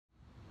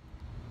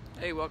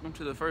Hey, welcome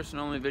to the first and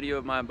only video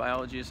of my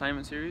biology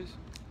assignment series.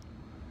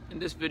 In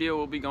this video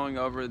we'll be going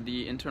over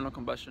the internal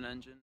combustion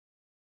engine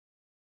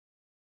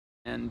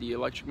and the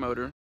electric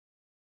motor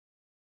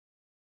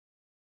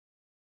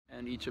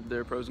and each of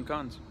their pros and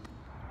cons.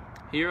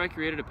 Here I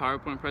created a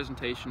PowerPoint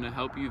presentation to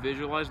help you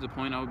visualize the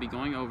point I will be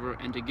going over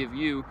and to give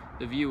you,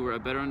 the viewer, a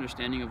better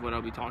understanding of what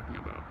I'll be talking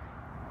about.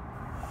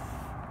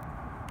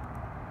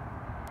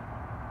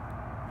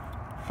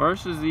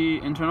 First is the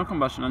internal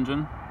combustion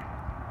engine,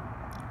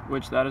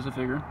 which that is a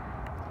figure.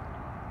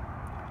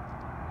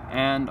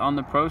 And on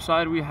the pro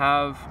side, we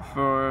have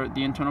for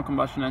the internal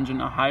combustion engine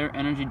a higher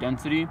energy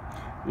density,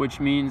 which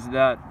means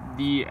that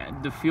the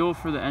fuel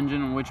for the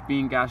engine, which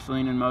being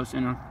gasoline in most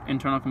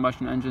internal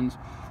combustion engines,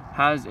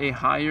 has a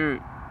higher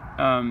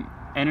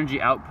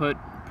energy output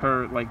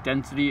per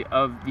density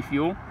of the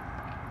fuel.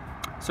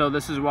 So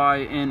this is why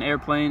in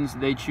airplanes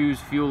they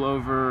choose fuel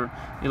over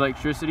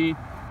electricity,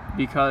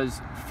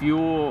 because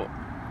fuel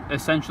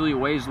essentially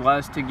weighs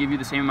less to give you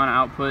the same amount of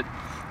output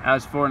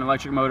as for an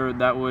electric motor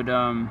that would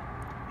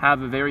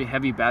have a very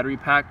heavy battery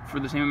pack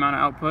for the same amount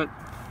of output.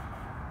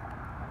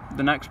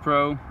 The next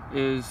pro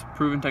is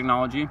proven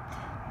technology.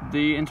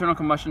 The internal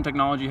combustion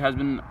technology has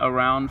been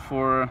around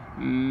for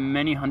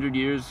many hundred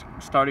years,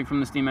 starting from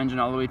the steam engine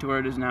all the way to where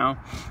it is now.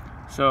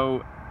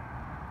 So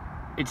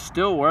it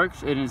still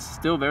works, it is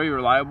still very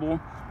reliable,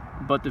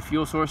 but the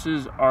fuel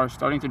sources are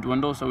starting to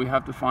dwindle, so we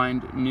have to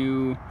find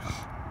new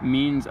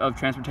means of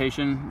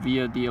transportation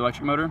via the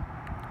electric motor.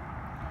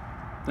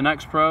 The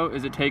next pro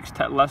is it takes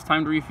less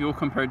time to refuel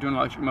compared to an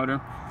electric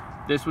motor.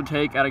 This would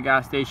take at a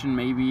gas station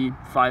maybe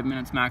 5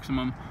 minutes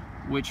maximum,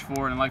 which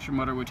for an electric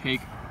motor would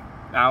take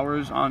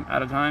hours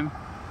at a time.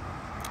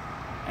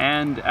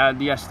 And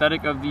the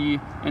aesthetic of the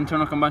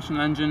internal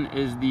combustion engine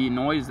is the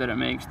noise that it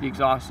makes, the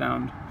exhaust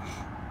sound,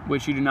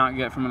 which you do not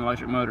get from an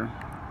electric motor.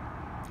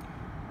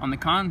 On the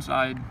con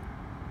side,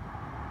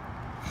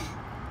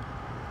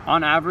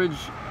 on average,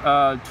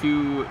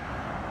 to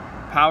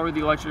power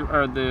the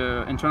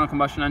the internal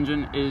combustion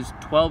engine is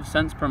 12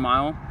 cents per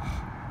mile.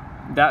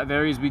 That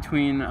varies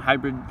between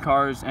hybrid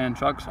cars and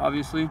trucks,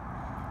 obviously.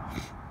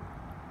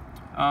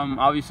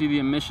 Obviously, the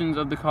emissions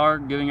of the car,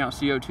 giving out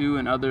CO2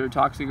 and other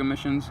toxic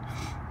emissions.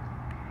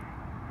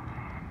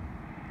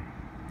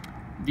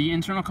 The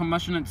internal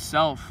combustion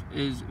itself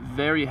is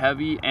very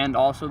heavy, and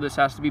also this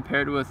has to be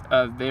paired with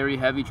a very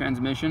heavy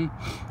transmission.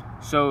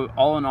 So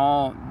all in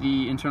all,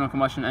 the internal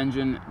combustion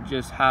engine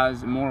just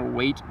has more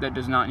weight that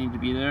does not need to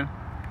be there.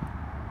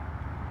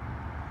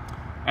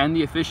 And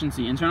the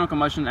efficiency. Internal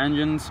combustion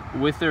engines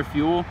with their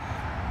fuel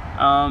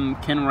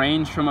can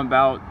range from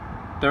about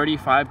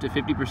 35 to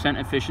 50%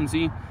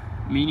 efficiency,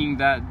 meaning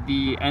that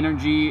the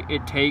energy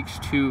it takes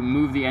to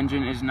move the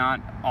engine is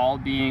not all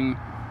being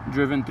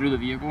driven through the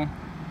vehicle.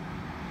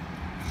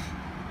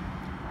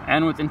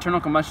 And with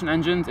internal combustion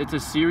engines, it's a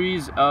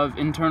series of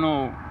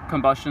internal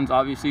combustions,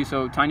 obviously,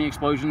 so tiny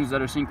explosions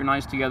that are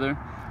synchronized together,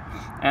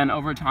 and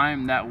over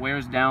time that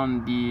wears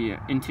down the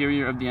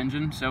interior of the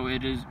engine, so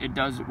it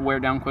does wear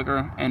down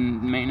quicker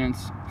in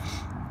maintenance.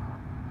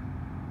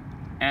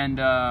 And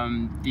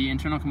the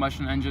internal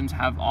combustion engines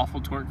have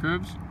awful torque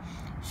curves,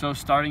 so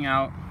starting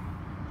out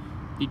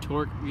the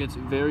torque gets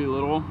very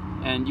little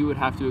and you would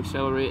have to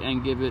accelerate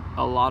and give it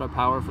a lot of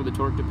power for the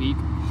torque to peak.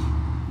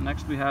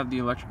 Next we have the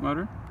electric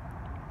motor.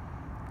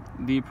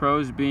 The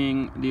pros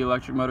being the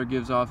electric motor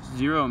gives off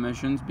zero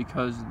emissions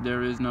because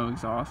there is no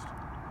exhaust.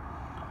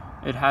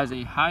 It has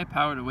a high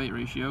power to weight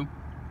ratio.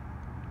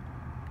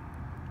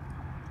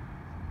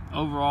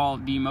 Overall,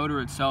 the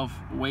motor itself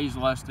weighs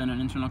less than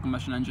an internal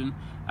combustion engine.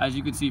 As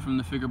you can see from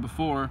the figure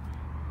before,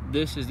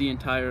 this is the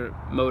entire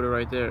motor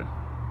right there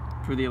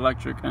for the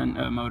electric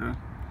motor.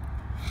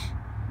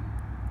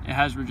 It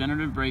has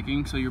regenerative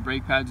braking, so your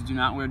brake pads do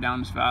not wear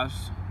down as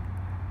fast.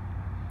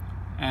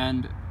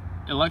 And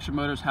electric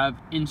motors have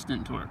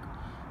instant torque,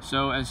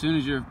 so as soon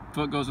as your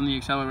foot goes on the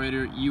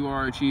accelerator, you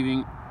are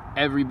achieving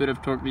every bit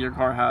of torque that your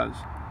car has,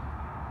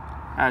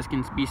 as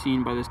can be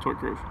seen by this torque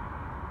curve.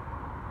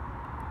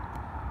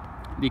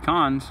 The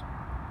cons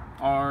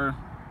are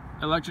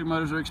electric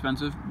motors are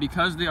expensive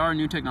because they are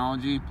new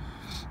technology.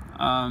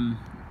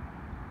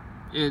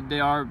 They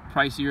are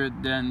pricier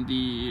than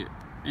the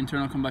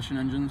internal combustion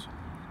engines.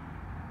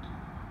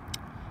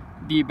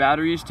 The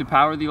batteries to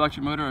power the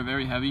electric motor are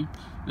very heavy.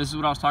 This is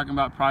what I was talking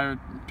about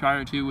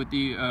prior to with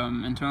the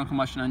internal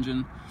combustion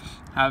engine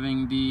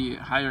having the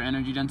higher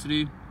energy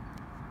density.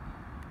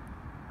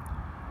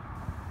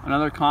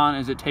 Another con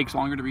is it takes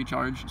longer to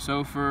recharge.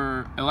 So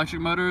for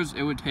electric motors,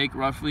 it would take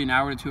roughly an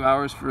hour to 2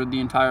 hours for the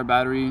entire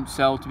battery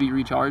cell to be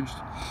recharged.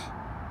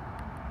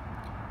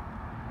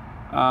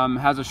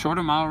 Has a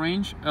shorter mile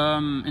range.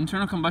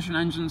 Internal combustion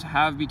engines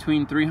have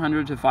between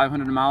 300 to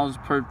 500 miles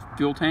per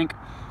fuel tank,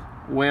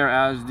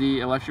 whereas the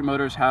electric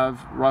motors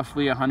have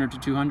roughly 100 to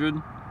 200.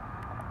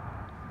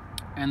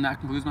 And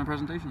that concludes my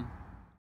presentation.